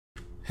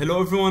Hello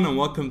everyone and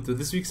welcome to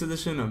this week's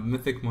edition of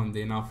Mythic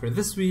Monday. Now for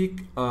this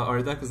week,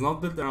 our deck is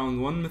not built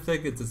around one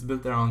mythic, it is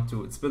built around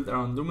two. It's built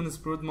around Luminous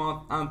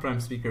Broodmoth and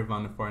Prime Speaker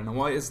Vannifar. Now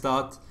why is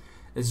that?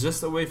 It's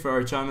just a way for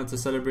our channel to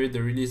celebrate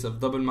the release of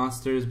Double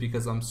Masters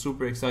because I'm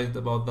super excited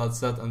about that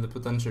set and the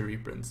potential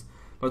reprints.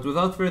 But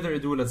without further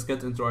ado, let's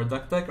get into our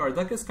DeckTech. Our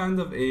deck is kind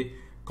of a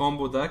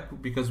combo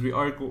deck because we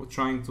are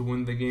trying to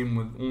win the game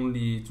with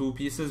only two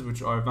pieces,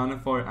 which are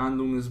Vannifar and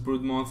Luminous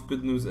Broodmoth.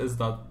 Good news is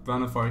that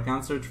Vannifar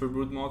can search for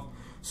Broodmoth.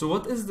 So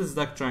what is this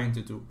deck trying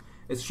to do?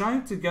 It's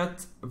trying to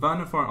get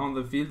Vannifar on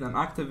the field and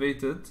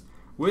activate it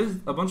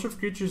with a bunch of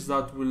creatures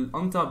that will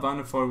untap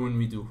Vannifar when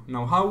we do.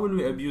 Now how will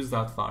we abuse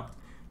that fact?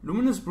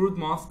 Luminous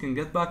Broodmoth can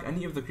get back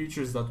any of the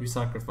creatures that we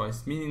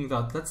sacrificed, meaning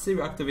that let's say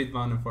we activate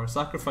Vannifar,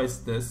 sacrifice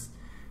this,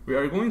 we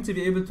are going to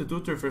be able to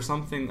tutor for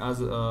something as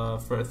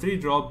for a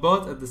 3-drop,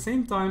 but at the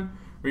same time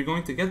we're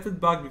going to get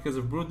it back because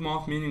of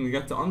Broodmoth, meaning we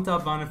get to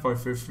untap Vannifar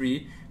for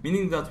free,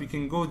 meaning that we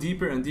can go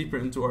deeper and deeper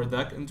into our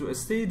deck, into a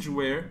stage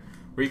where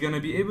we're going to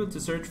be able to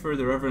search for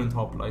the Reverent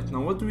Hoplite.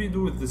 Now what do we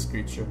do with this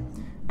creature?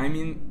 I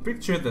mean,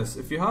 picture this,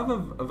 if you have a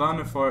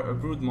Vannifar, a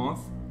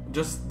Broodmoth,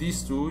 just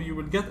these two, you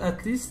will get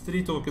at least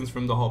 3 tokens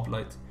from the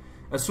Hoplite.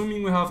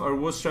 Assuming we have our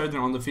Woe Strider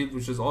on the field,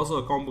 which is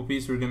also a combo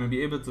piece, we're going to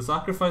be able to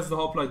sacrifice the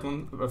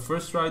Hoplite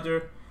first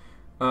Rider,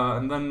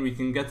 and then we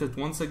can get it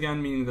once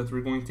again, meaning that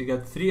we're going to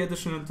get 3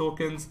 additional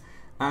tokens.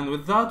 And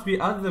with that,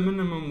 we at the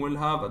minimum will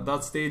have at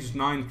that stage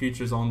 9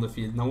 creatures on the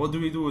field. Now what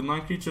do we do with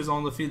 9 creatures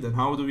on the field and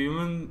how do we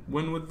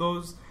win with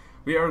those?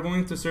 We are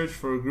going to search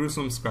for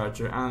Grusome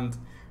Scourger, and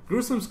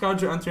Grusome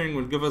Scourger entering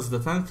will give us the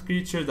 10th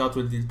creature that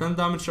will deal 10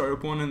 damage to our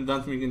opponent.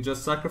 That we can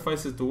just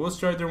sacrifice it to Woe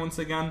Strider once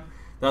again.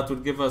 That will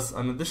give us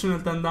an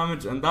additional 10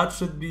 damage, and that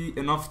should be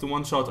enough to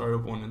one-shot our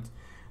opponent.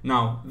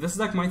 Now, this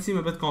deck might seem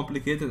a bit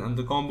complicated and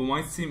the combo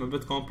might seem a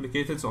bit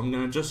complicated, so I'm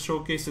going to just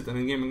showcase it in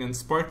a game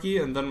against Sparky,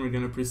 and then we're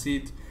going to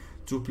proceed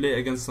to play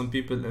against some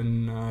people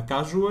in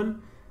casual.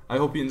 I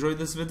hope you enjoyed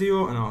this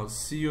video and I'll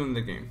see you in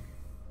the game.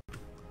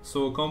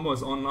 So combo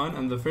is online,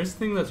 and the first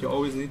thing that you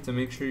always need to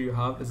make sure you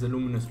have is a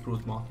Luminous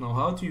Broodmoth. Now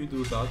how do you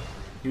do that?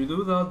 You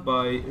do that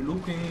by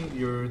looping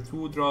your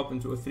 2-drop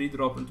into a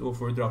 3-drop into a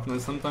 4-drop. Now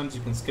sometimes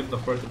you can skip the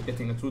part of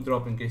getting a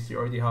 2-drop in case you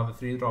already have a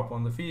 3-drop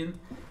on the field.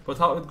 But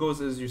how it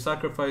goes is you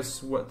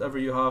sacrifice whatever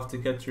you have to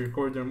get your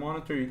corridor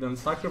monitor, you then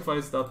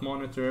sacrifice that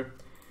monitor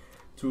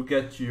to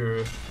get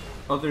your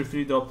other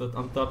 3-drop that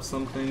untaps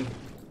something.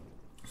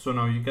 So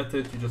now you get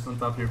it, you just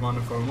untap your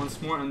Vannifar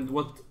once more, and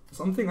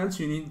something else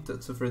you need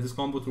for this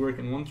combo to work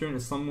in one turn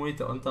is some way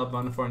to untap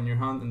Vannifar in your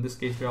hand. In this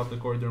case we have the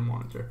corridor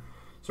monitor.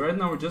 So right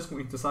now we're just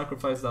going to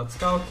sacrifice that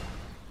scout.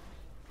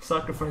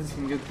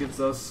 Sacrificing it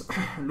gives us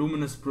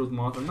Luminous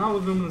Broodmoth, and now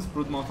with Luminous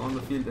Broodmoth on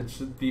the field it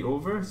should be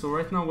over. So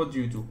right now what do?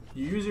 You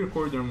use your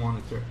corridor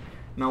monitor.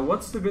 Now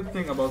what's the good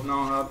thing about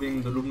now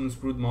having the Luminous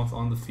Broodmoth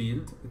on the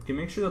field? It can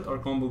make sure that our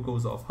combo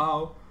goes off.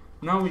 How?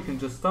 Now we can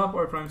just tap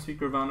our Prime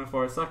Speaker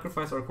Vannifar,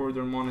 sacrifice our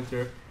corridor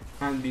monitor,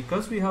 and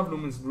because we have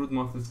Luminous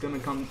Broodmoth, it's gonna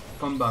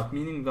come back,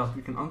 meaning that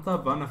we can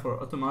untap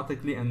Vannifar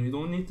automatically and we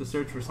don't need to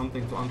search for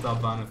something to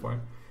untap Vannifar.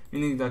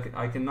 Meaning that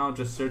I can now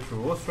just search for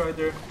Woe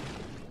Strider.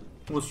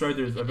 Woe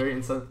Strider is a very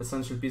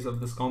essential piece of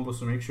this combo,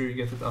 so make sure you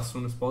get it as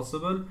soon as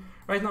possible.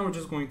 Right now we're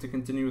just going to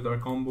continue with our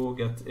combo,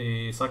 get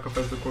a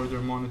sacrifice the corridor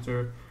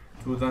monitor,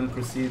 to then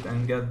proceed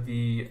and get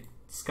the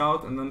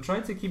scout, and then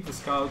try to keep the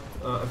scout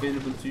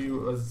available to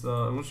you as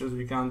much as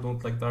we can. Don't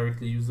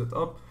directly use it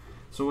up.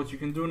 So what you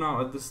can do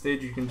now at this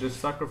stage, you can just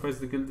sacrifice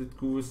the Gilded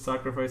Goose,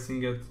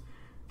 sacrificing it.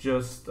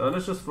 Just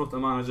let's just float a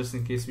mana just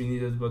in case we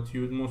need it, but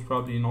you would most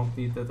probably not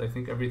need it. I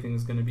think everything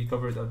is going to be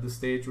covered at this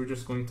stage. We're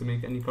just going to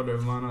make any color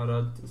of mana,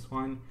 red is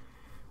fine.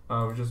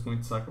 We're just going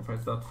to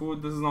sacrifice that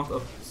food. This is not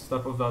a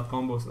step of that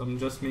combo, so I'm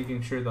just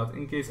making sure that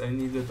in case I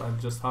need it, I'll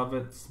just have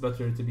it. It's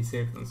better to be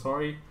safe than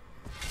sorry.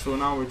 So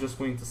now we're just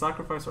going to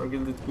sacrifice our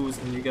Gilded Goose,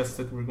 and you guessed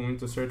it, we're going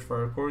to search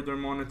for our corridor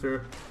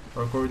monitor.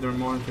 Our corridor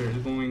monitor is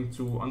going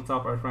to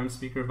untap our Prime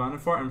Speaker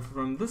Vannifar, and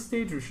from this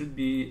stage we should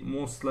be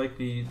most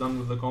likely done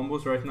with the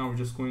combos. Right now we're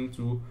just going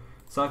to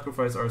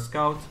sacrifice our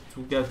scout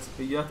to get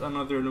yet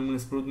another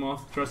Luminous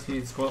Broodmoth. Trust me,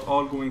 it's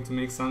all going to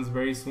make sense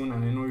very soon,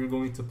 and I know you're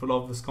going to pull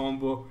off this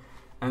combo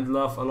and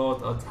laugh a lot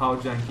at how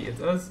janky it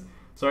is.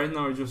 So right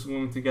now we're just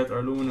going to get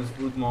our Luminous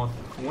Broodmoth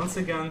once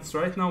again.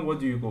 So right now what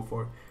do you go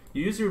for?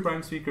 You use your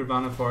Prime Speaker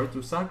Vannifar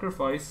to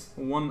sacrifice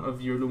one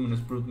of your Luminous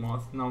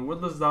Broodmoth. Now what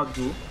does that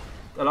do?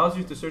 It allows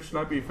you to search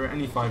library for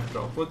any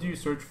 5-drop. What do you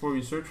search for?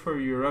 You search for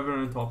your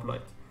Reverent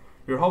Hoplite.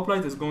 Your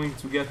Hoplite is going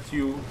to get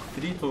you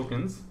 3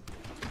 tokens.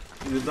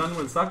 You then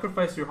will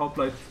sacrifice your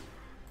Hoplite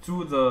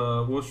to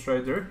the Woe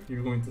Strider.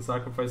 You're going to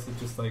sacrifice it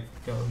just like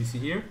we see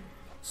here.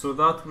 So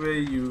that way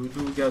you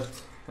do get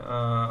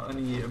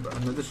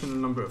an additional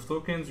number of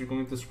tokens. You're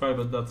going to describe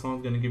it, that's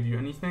not going to give you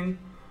anything.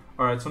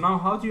 Alright, so now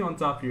how do you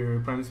untap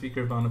your Prime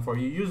Speaker Vannifar?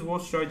 You use Woe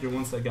Strider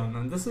once again,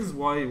 and this is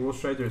why Woe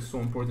Strider is so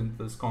important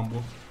to this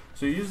combo.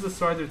 So you use the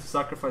Strider to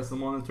sacrifice the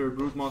monitor,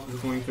 Broodmoth is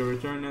going to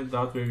return it,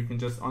 that way we can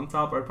just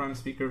untap our Prime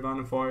Speaker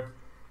Vannifar,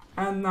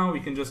 And now we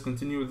can just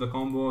continue with the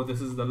combo.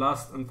 This is the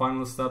last and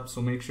final step,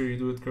 so make sure you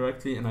do it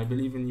correctly, and I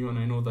believe in you and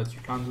I know that you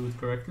can do it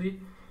correctly.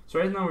 So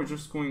right now we're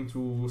just going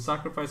to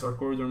sacrifice our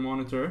Corridor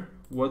Monitor.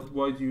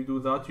 Why do you do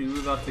that? You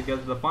do that to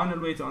get the final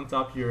way to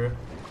untap your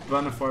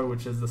Vannifar,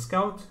 which is the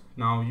Scout.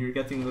 Now you're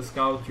getting the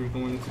Scout, you're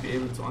going to be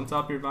able to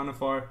untap your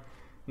Vannifar.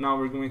 Now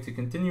we're going to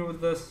continue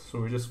with this, so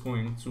we're just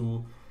going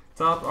to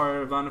tap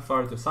our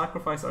Vannifar to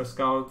sacrifice our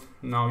Scout.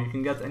 Now you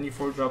can get any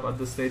 4-drop at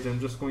this stage. I'm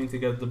just going to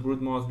get the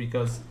Broodmoth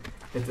because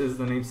it is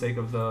the namesake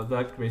of the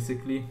deck,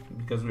 basically,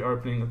 because we are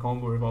playing a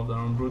combo revolved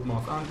around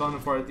Broodmoth and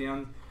Vannifar at the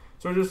end.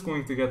 So we're just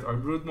going to get our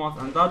Broodmoth,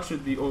 and that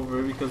should be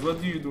over, because what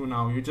do you do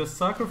now? You just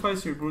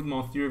sacrifice your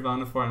Broodmoth to your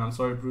Vannifar, and I'm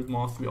sorry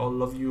Broodmoth, we all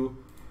love you.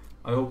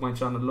 I hope my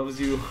channel loves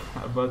you,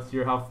 but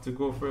you have to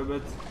go for a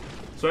bit.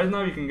 So right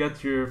now you can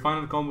get your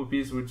final combo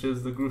piece, which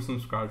is the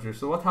Grusome Scourger.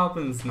 So what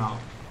happens now?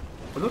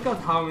 Look at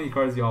how many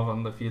cards you have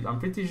on the field. I'm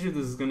pretty sure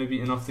this is going to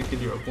be enough to kill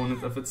your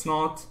opponent. If it's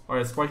not,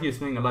 alright, Sparky is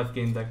playing a life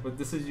gain deck, but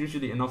this is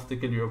usually enough to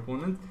kill your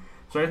opponent.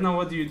 So right now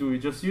what do? You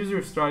just use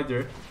your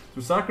Strider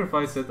to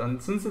sacrifice it,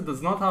 and since it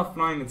does not have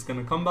flying, it's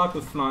going to come back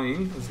with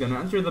flying, it's going to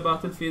enter the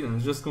battlefield, and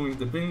it's just going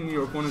to bring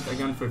your opponent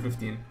again for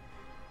 15.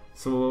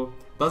 So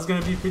that's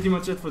going to be pretty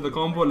much it for the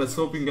combo. Let's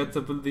hope we can get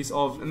to pull these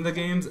off in the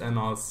games, and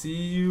I'll see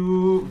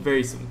you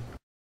very soon.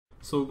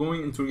 So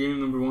going into game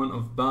number 1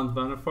 of Bant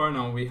Vannifar,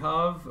 now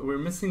we're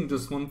missing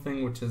just one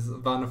thing, which is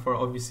Vannifar,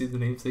 obviously the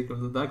namesake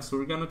of the deck, so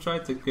we're going to try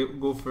to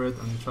go for it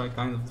and try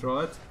kind of draw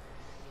it.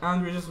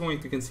 And we're just going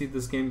to concede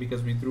this game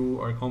because we drew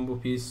our combo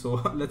piece,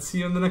 so let's see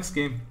you in the next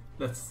game.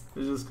 Let's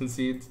just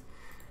concede.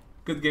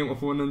 Good game,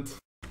 opponent.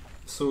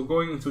 So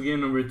going into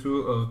game number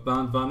 2 of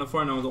Bant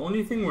Vannifar, now the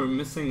only thing we're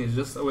missing is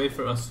just a way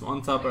for us to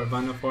untap our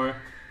Vannifar.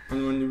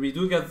 And when we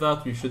do get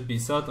that, we should be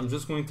set. I'm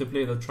just going to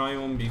play the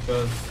Triome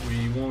because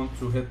we want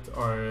to hit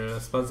our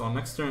spells on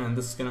next turn, and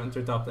this is going to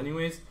enter tapped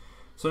anyways.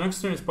 So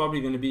next turn is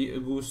probably going to be a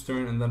Goose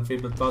turn, and then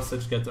Fabled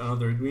Passage, get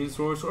another green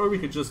source, or we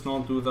could just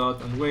not do that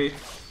and wait.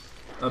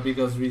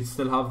 Because we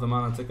still have the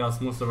mana to cast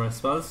most of our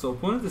spells. So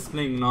opponent is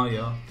playing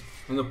Naya,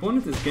 and the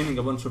opponent is gaining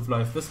a bunch of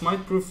life. This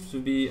might prove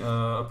to be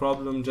a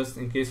problem just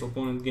in case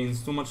opponent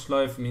gains too much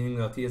life, meaning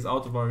that he is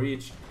out of our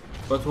reach,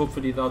 but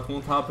hopefully that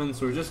won't happen.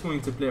 So we're just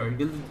going to play our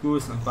Gilded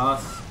Goose and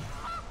pass.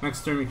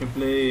 Next turn we can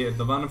play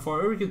the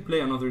Vannifar, or we could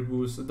play another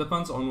Goose. It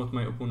depends on what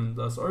my opponent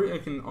does, or I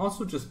can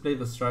also just play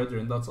the Strider,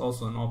 and that's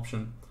also an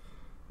option.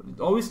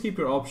 Always keep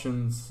your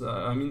options.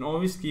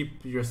 Always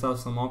keep yourself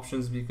some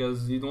options,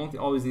 because you don't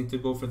always need to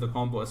go for the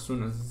combo as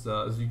soon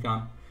as you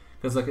can.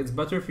 Because like, it's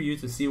better for you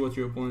to see what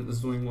your opponent is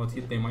doing, what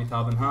they might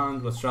have in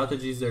hand, what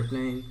strategies they're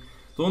playing.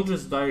 Don't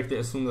just directly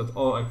assume that,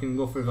 oh, I can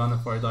go for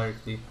Vannifar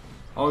directly.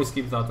 Always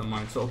keep that in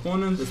mind. So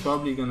opponent is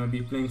probably gonna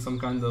be playing some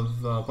kind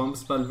of pump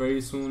spell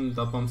very soon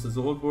that pumps his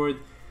whole board.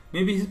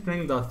 Maybe he's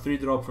playing that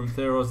 3-drop from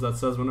Theros that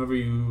says whenever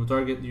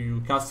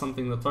you cast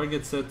something that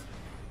targets it,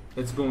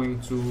 it's going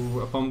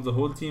to pump the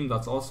whole team.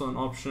 That's also an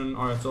option.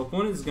 Alright, so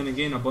opponent is going to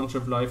gain a bunch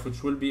of life,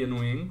 which will be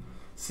annoying.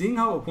 Seeing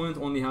how opponent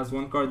only has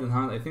 1 card in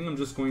hand, I think I'm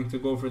just going to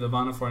go for the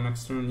Vannifar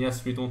next turn.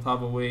 Yes, we don't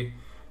have a way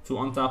to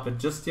untap it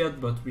just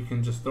yet, but we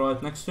can just draw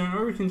it next turn,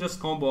 or we can just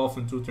combo off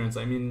in 2 turns.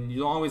 I mean, you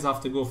don't always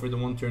have to go for the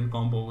 1-turn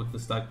combo with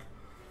this deck.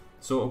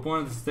 So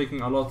opponent is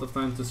taking a lot of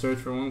time to search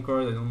for 1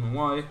 card, I don't know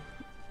why.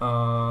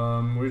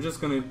 We're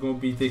just going to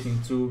be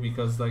taking 2,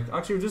 because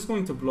actually we're just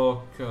going to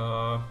block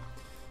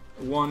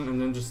 1 and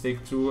then just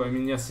take 2. I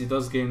mean, yes, he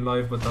does gain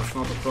life, but that's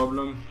not a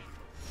problem.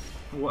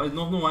 Well, I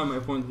don't know why my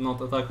opponent did not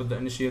attack with the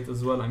Initiate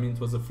as well. I mean, it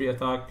was a free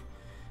attack.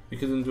 We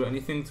couldn't do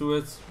anything to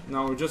it.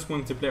 Now we're just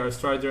going to play our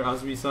Strider,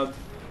 as we said.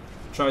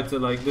 Try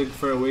to dig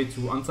for a way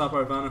to untap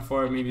our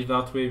Vannifar. Maybe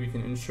that way we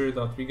can ensure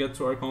that we get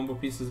to our combo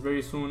pieces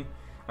very soon.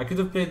 I could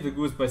have played the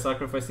Goose by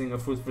sacrificing a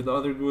fruit for the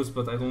other Goose,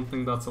 but I don't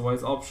think that's a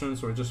wise option,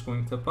 so we're just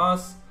going to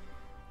pass.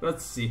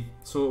 Let's see.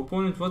 So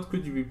opponent, what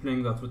could you be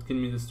playing that would kill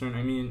me this turn?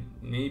 I mean,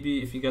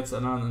 maybe if he gets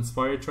an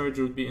Inspire Charge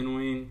would be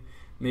annoying.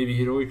 Maybe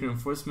Heroic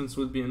Reinforcements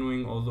would be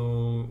annoying,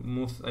 although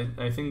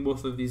I think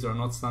both of these are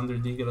not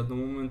standard legal at the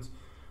moment.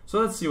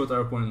 So let's see what our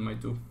opponent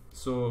might do.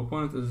 So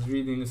opponent is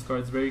reading his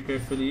cards very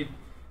carefully.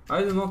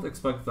 I did not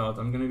expect that.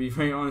 I'm going to be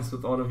very honest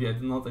with all of you. I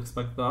did not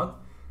expect that.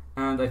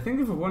 And I think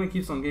if opponent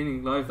keeps on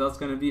gaining life, that's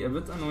going to be a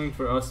bit annoying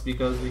for us,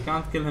 because we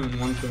can't kill him in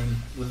 1 turn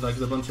with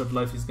the bunch of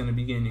life he's going to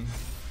be gaining.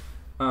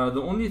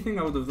 The only thing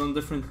I would have done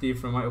differently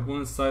from my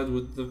opponent's side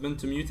would have been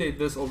to mutate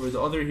this over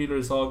the other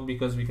healer's hog,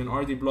 because we can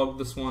already block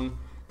this one.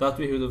 That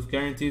way he would have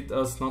guaranteed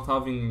us not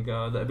having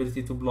the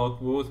ability to block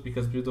both,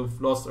 because we would have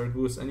lost our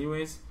Goose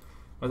anyways.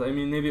 But I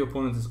mean, maybe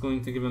opponent is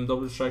going to give him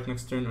double strike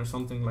next turn or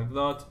something like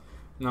that.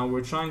 Now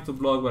we're trying to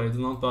block, but I did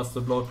not pass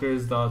the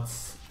blockers.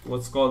 That's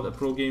what's called a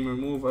pro gamer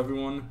move,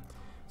 everyone.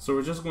 So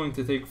we're just going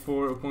to take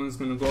 4. Opponent's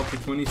going to go up to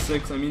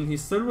 26. I mean,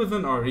 he's still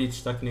within our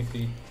reach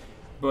technically.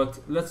 But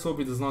let's hope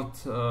he does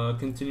not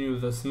continue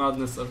this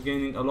madness of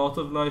gaining a lot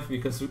of life,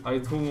 because I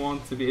do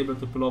want to be able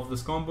to pull off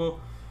this combo.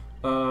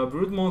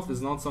 Broodmoth is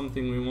not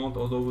something we want,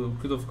 although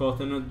we could have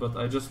gotten it, but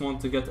I just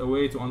want to get a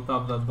way to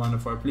untap that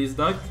Vannifar. Please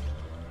deck.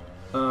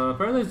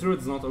 Paradise Druid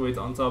is not a way to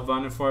untap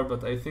Vannifar,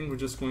 but I think we're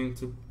just going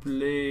to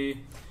play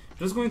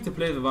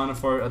the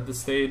Vannifar at this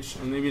stage,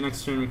 and maybe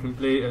next turn we can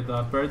play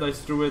the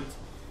Paradise Druid.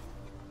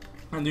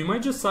 And we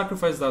might just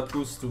sacrifice that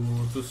Goose to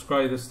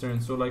scry this turn.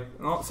 So like,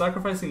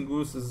 sacrificing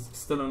Goose is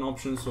still an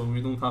option, so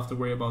we don't have to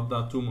worry about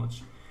that too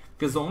much.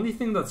 Because the only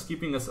thing that's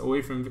keeping us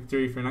away from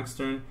victory for next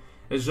turn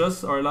is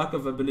just our lack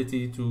of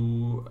ability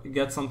to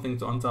get something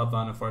to untap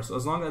Vannifar. So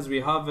as long as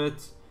we have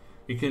it,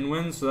 we can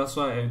win. So that's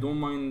why I don't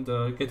mind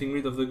getting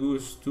rid of the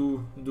Goose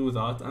to do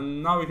that.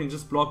 And now we can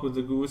just block with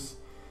the Goose,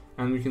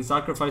 and we can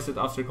sacrifice it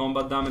after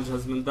combat damage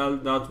has been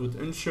dealt. That would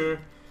ensure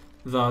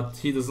that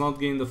he does not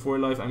gain the 4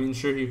 life. I mean,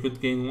 sure, he could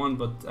gain 1,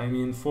 but I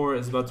mean 4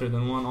 is better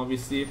than 1,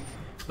 obviously.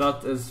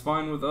 That is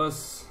fine with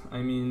us. I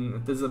mean,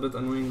 it is a bit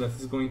annoying that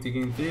he's going to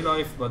gain 3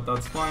 life, but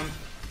that's fine.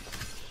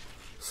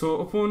 So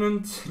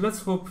opponent,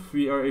 let's hope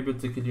we are able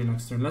to kill you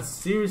next turn. Let's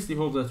seriously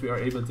hope that we are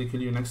able to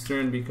kill you next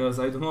turn, because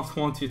I do not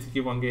want you to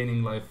keep on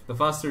gaining life. The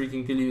faster we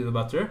can kill you, the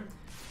better.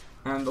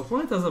 And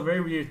opponent has a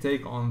very weird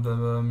take on the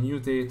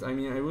mutate. I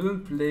mean, I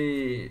wouldn't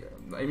play...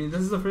 I mean,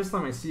 this is the first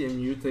time I see a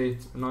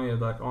mutate Naya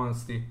deck,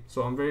 honestly.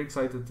 So I'm very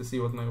excited to see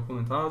what my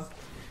opponent has.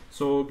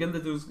 So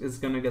Gilded Goose is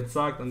gonna get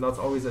sacked, and that's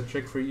always a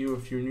trick for you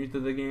if you're new to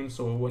the game.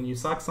 So when you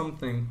sack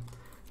something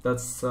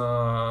that's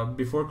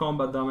before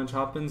combat damage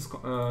happens,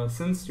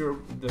 since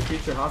the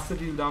creature has to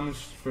deal damage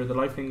for the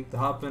life thing to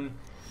happen,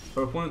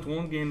 our opponent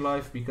won't gain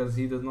life because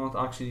he did not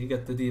actually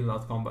get to deal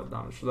that combat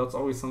damage. So that's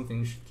always something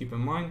you should keep in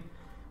mind.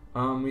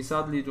 We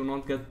sadly do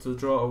not get to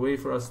draw a way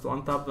for us to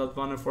untap that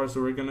Vannifar,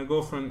 so we're gonna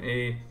go from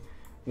a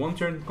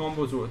 1-turn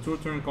combo to a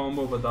 2-turn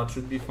combo, but that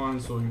should be fine,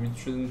 so we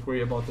shouldn't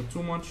worry about it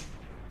too much.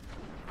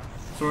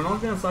 So we're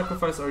not gonna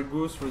sacrifice our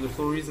Goose for the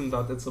sole reason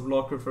that it's a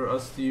blocker for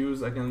us to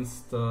use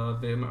against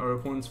our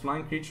opponent's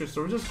flying creatures.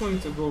 So we're just going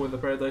to go with the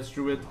Paradise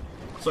Druid.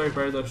 Sorry,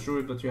 Paradise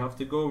Druid, but you have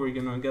to go. We're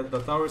gonna get the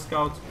Tower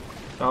Scout.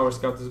 Tower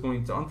Scout is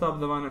going to untap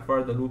the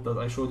Vannifar, the loot that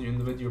I showed you in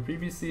the video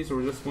previously. So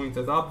we're just going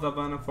to tap the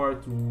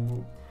Vannifar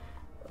to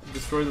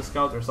destroy the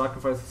Scout, or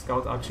sacrifice the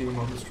Scout actually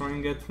while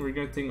destroying it. We're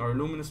getting our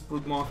Luminous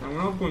Broodmoth, and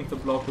we're not going to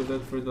block with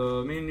it for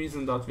the main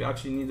reason that we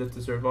actually need it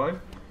to survive,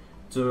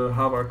 to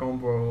have our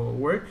combo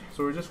work.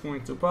 So we're just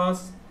going to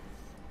pass,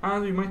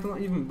 and we might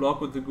not even block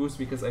with the Goose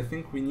because I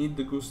think we need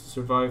the Goose to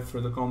survive for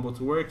the combo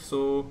to work.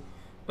 So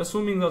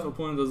assuming that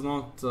opponent does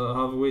not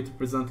have a way to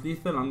present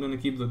lethal, I'm going to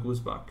keep the Goose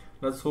back.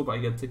 Let's hope I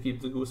get to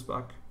keep the Goose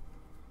back.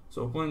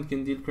 So opponent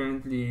can deal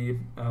currently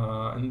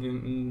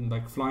in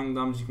like flying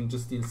damage, you can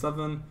just deal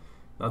 7.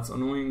 That's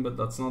annoying, but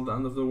that's not the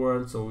end of the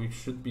world, so we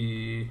should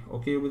be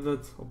okay with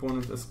it.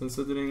 Opponent is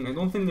considering. I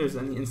don't think there's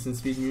any instant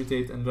speed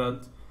mutate in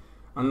red,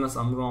 unless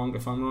I'm wrong.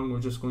 If I'm wrong, we're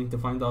just going to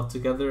find out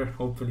together.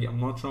 Hopefully I'm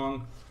not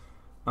wrong.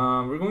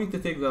 We're going to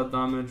take that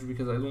damage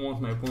because I don't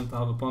want my opponent to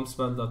have a pump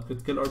spell that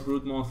could kill our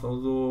Broodmoth,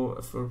 although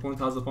if our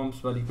opponent has a pump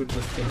spell, he could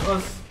just kill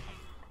us.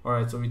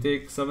 Alright, so we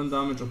take 7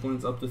 damage,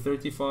 opponent's up to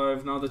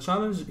 35. Now the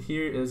challenge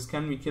here is,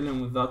 can we kill him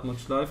with that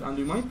much life? And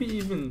we might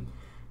even,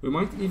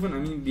 I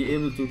mean, be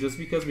able to, just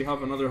because we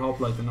have another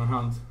Hoplite in our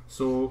hand.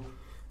 So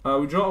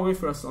we draw a way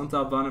for us to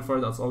untap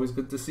Vannifar. That's always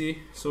good to see.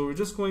 So we're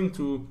just going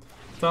to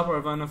tap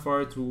our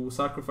Vannifar to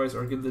sacrifice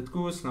our Gilded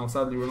Goose. Now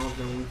sadly we're not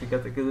going to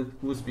get a Gilded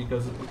Goose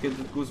because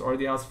Gilded Goose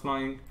already has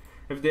flying.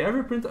 If they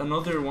ever print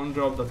another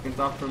 1-drop that can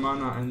tap for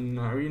mana in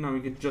Arena,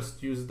 we could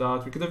just use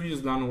that. We could have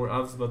used Llanowar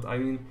Elves, but I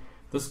mean,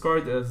 this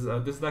card is,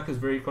 this deck is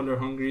very color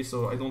hungry,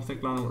 so I don't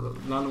think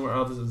Llanowar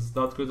Elves is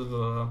that good of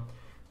a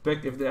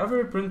pick. If they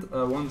ever print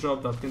a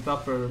 1-drop that can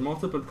tap for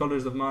multiple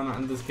colors of mana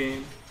in this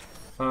game,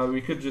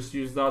 we could just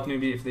use that.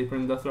 Maybe if they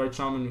print Deathrite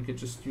Shaman, we could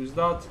just use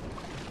that.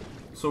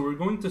 So we're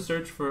going to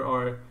search for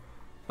our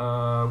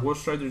Woe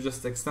Strider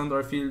just to extend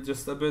our field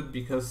just a bit,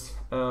 because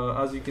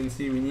as you can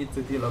see, we need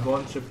to deal a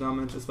bunch of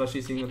damage,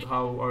 especially seeing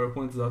how our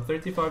opponent is at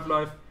 35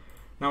 life.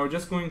 Now we're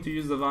just going to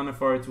use the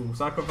Vannifar to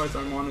sacrifice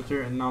our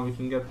Monitor, and now we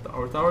can get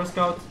our Tower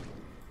Scout.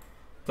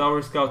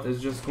 Tower Scout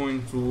is just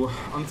going to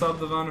untap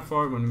the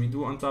Vannifar. When we do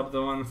untap the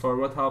Vannifar,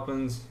 what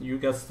happens? You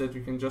guessed it, we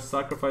can just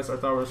sacrifice our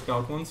Tower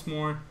Scout once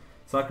more.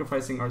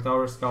 Sacrificing our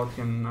Tower Scout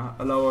can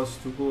allow us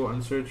to go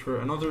and search for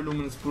another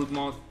Luminous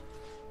Broodmoth.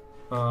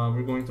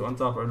 We're going to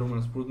untap our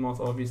Luminous Broodmoth,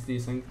 obviously.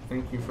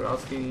 Thank you for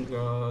asking,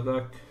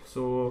 deck.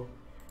 So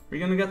we're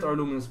gonna get our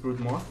Luminous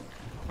Broodmoth.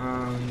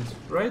 And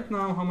right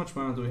now, how much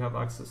mana do we have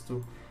access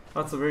to?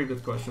 That's a very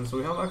good question. So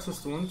we have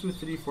access to 1, 2,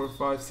 3, 4,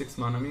 5, 6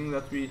 mana, meaning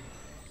that we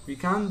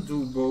can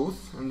do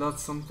both, and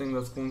that's something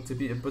that's going to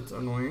be a bit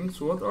annoying.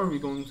 So what are we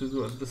going to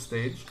do at this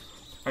stage?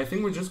 I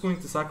think we're just going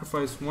to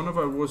sacrifice one of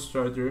our Woe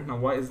Strider. Now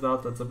why is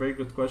that? That's a very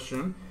good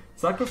question.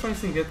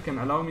 Sacrificing it can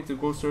allow me to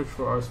go search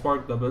for our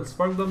Spark Double.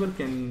 Spark Double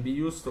can be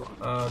used to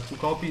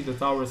copy the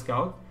Tower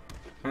Scout,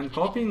 and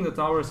copying the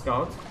Tower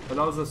Scout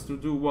allows us to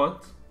do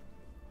what?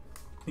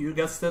 You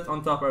guessed it,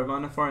 untap our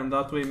Vannifar, and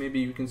that way maybe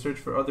you can search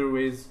for other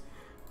ways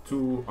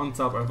to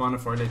untap our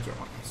Vannifar later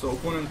on. So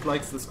opponent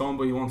likes this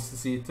combo, he wants to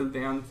see it till the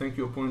end. Thank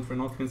you opponent for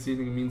not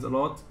conceding, it means a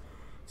lot.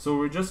 So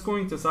we're just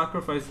going to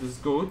sacrifice this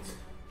goat.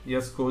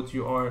 Yes, goat,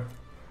 you are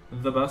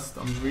the best.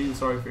 I'm really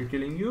sorry for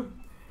killing you.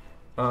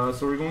 So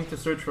we're going to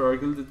search for our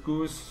Gilded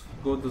Goose.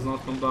 Goat does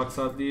not come back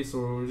sadly, so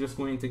we're just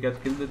going to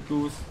get Gilded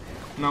Goose.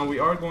 Now we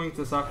are going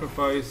to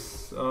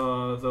sacrifice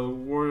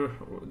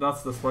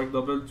that's the Spark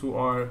Double, to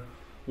our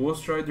Woe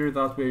Strider.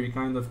 That way we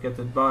kind of get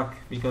it back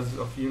because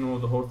of, you know,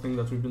 the whole thing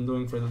that we've been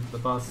doing for the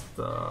past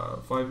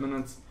 5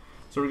 minutes.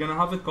 So we're gonna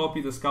have it copy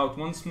the Scout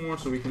once more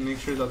so we can make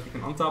sure that we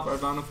can untap our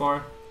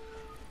Vannifar.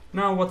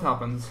 Now what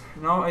happens?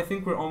 Now I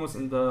think we're almost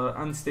in the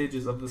end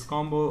stages of this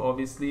combo,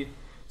 obviously.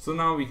 So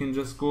now we can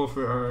just go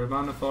for our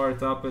Vannifar,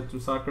 tap it to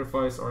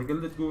sacrifice our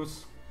Gilded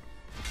Goose.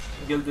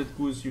 Gilded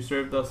Goose, you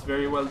served us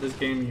very well this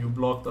game, you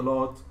blocked a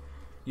lot.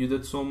 You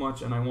did so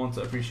much and I want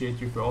to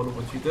appreciate you for all of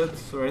what you did.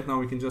 So right now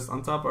we can just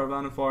untap our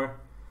Vannifar.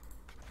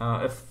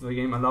 If the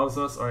game allows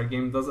us, our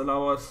game does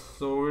allow us.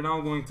 So we're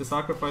now going to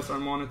sacrifice our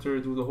monitor,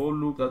 do the whole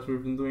loop that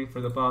we've been doing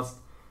for the past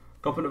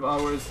couple of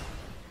hours.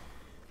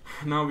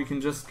 Now we can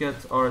just get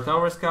our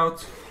Tower Scout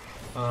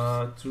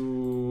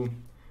to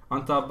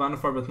untap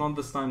Vannifar, but not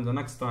this time, the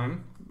next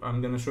time. I'm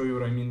going to show you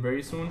what I mean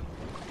very soon.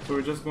 So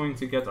we're just going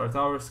to get our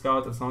Tower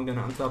Scout. It's not going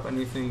to untap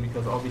anything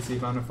because obviously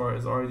Vannifar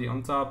is already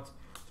untapped.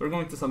 So we're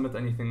going to submit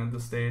anything at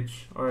this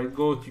stage. Alright,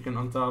 Goat, you can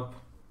untap.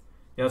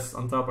 Yes,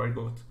 untap our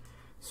Goat.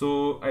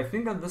 So I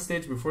think at this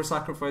stage, before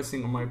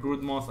sacrificing my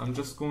Broodmoth, I'm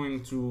just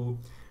going to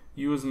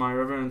use my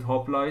Reverent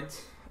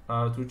Hoplite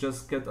to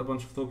just get a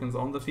bunch of tokens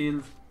on the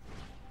field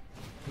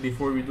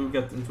before we do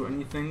get into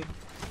anything.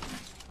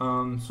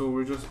 So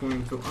we're just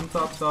going to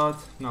untap that.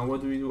 Now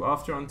what do we do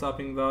after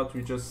untapping that?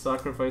 We just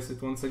sacrifice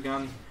it once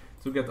again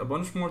to get a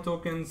bunch more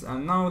tokens.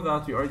 And now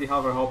that we already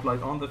have our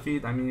Hoplite on the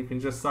field, I mean, you can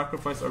just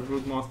sacrifice our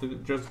Broodmoth to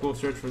just go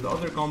search for the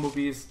other combo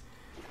piece,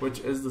 which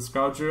is the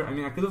Scourger. I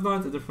mean, I could have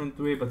done it a different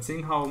way, but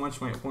seeing how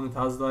much my opponent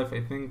has life,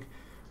 I think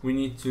we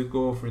need to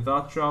go for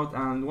that route.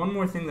 And one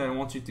more thing that I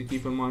want you to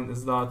keep in mind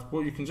is that,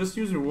 well, you can just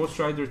use your Woe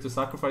Strider to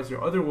sacrifice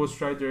your other Woe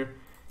Strider.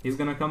 He's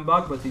gonna come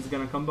back, but he's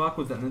gonna come back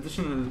with an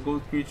additional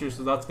gold creature,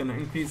 so that's gonna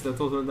increase the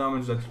total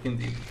damage that you can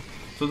deal.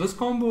 So this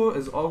combo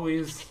is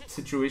always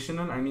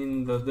situational. I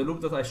mean, the loop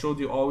that I showed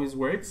you always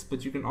works,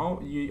 but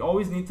you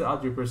always need to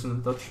add your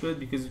personal touch to it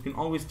because you can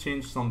always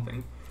change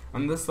something.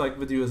 And this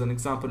video is an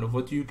example of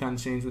what you can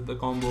change with the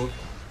combo,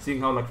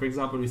 seeing how, for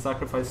example, we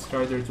sacrifice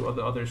Strider to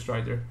the other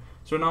Strider.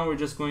 So now we're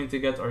just going to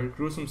get our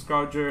Grusome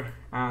Scourger,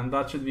 and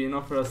that should be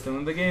enough for us to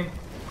win the game.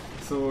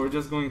 So we're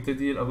just going to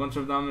deal a bunch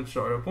of damage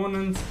to our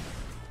opponent,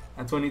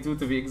 at 22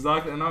 to be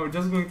exact, and now we're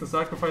just going to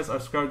sacrifice our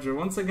Scourger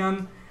once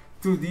again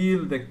to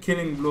deal the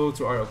killing blow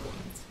to our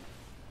opponent.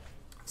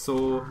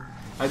 So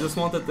I just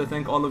wanted to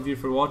thank all of you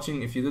for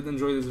watching. If you did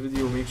enjoy this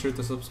video, make sure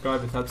to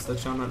subscribe, it helps the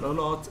channel a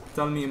lot.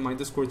 Tell me in my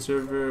Discord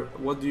server,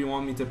 what do you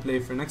want me to play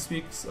for next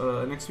week's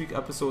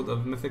episode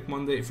of Mythic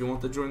Monday. If you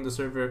want to join the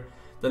server,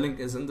 the link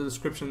is in the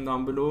description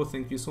down below.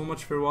 Thank you so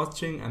much for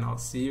watching, and I'll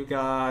see you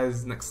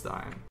guys next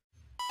time.